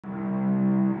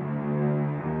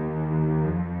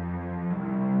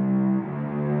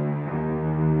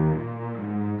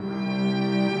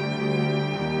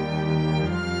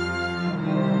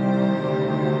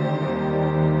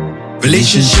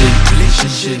Relationship,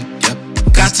 yep.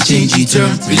 Got to change the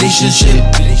term. Relationship,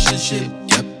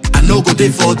 yep. I no go there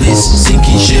for this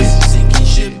sinking ship,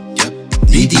 yep.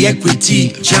 Need the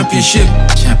equity, championship,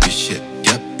 yep.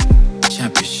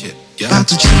 Championship, yep. About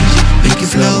to change it, make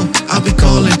it flow. I'll be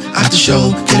calling at the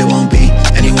show, till it won't be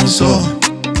anyone saw.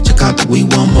 Check out that we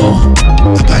want more.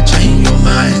 About you in your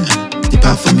mind.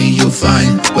 Depart for me, you'll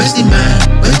find. Where's the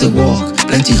man? Where's the walk?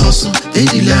 Plenty hustle, they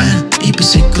the line. EP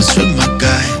sinkers with my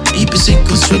guy. EP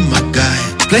sinkers with my guy.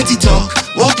 Plenty talk,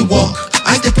 walk the walk.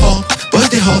 I the pop, boys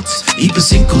they hot. EP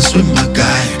sinkers with my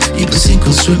guy. EP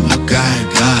sinkers with my guy.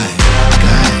 Guy,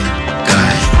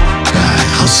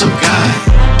 hustle guy.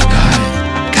 Guy,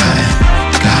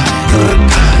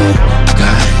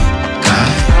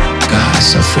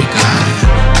 suffer guy,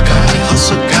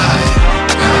 hustle guy.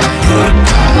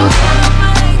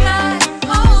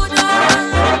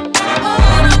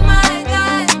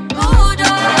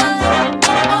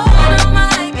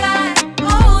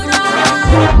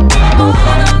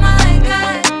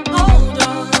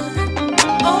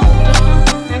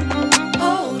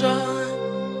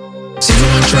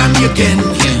 Try me again,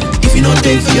 if you know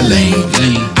day for your lane,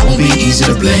 I won't be easy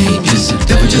to blame.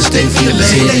 Devil just stay for your lane.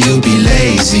 Say that you'll be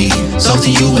lazy,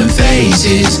 salting you in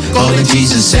phases, calling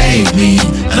Jesus save me.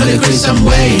 I know the grace I'm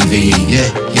wavy,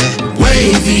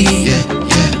 wavy,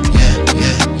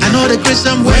 I know the grace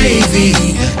I'm wavy,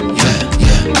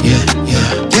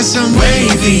 yes I'm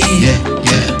wavy,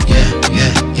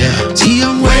 see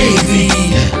I'm wavy,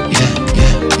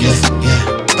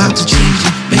 about to change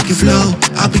it, make it flow.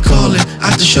 I'll be calling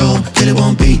at the show, till it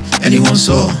won't be anyone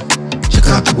saw. Check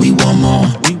out that we want more.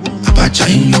 About you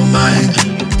in your mind.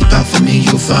 Depart for me,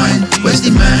 you'll find. Where's the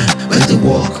man? Where's the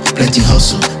walk? Plenty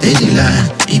hustle, they the line.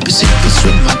 EP sinkers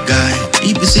with my guy.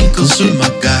 EP sinkers with my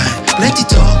guy. Plenty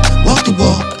talk, walk the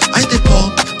walk. I the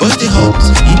pop, boys they hot.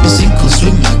 EP sinkers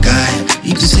with my guy.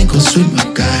 EP sinkers with my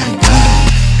guy.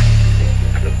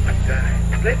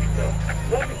 Plenty talk,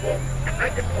 walk the walk. I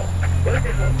the pop, boys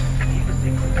they hot. EP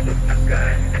sinkers with my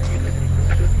guy.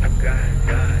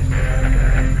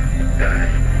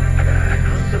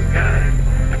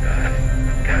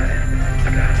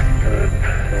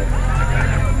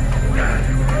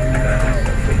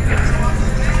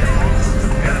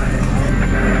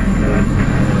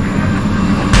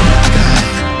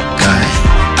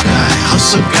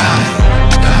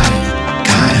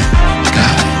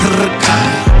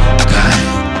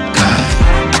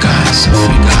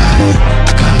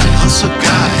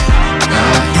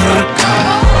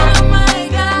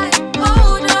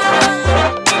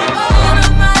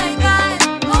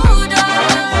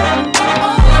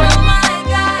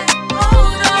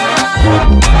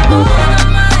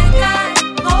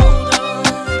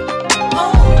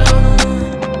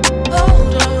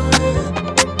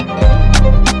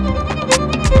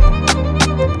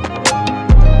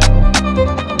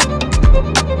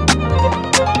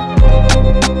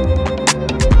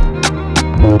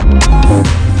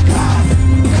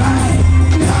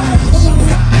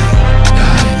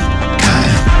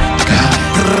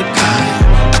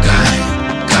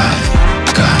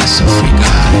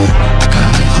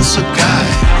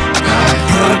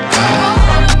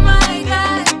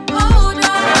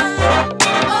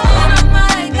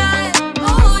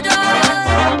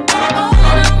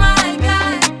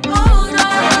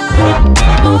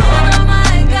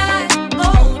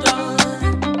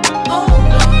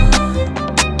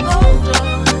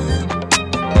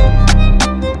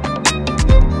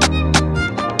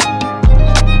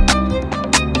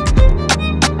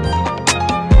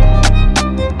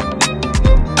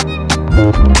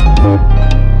 Thank you.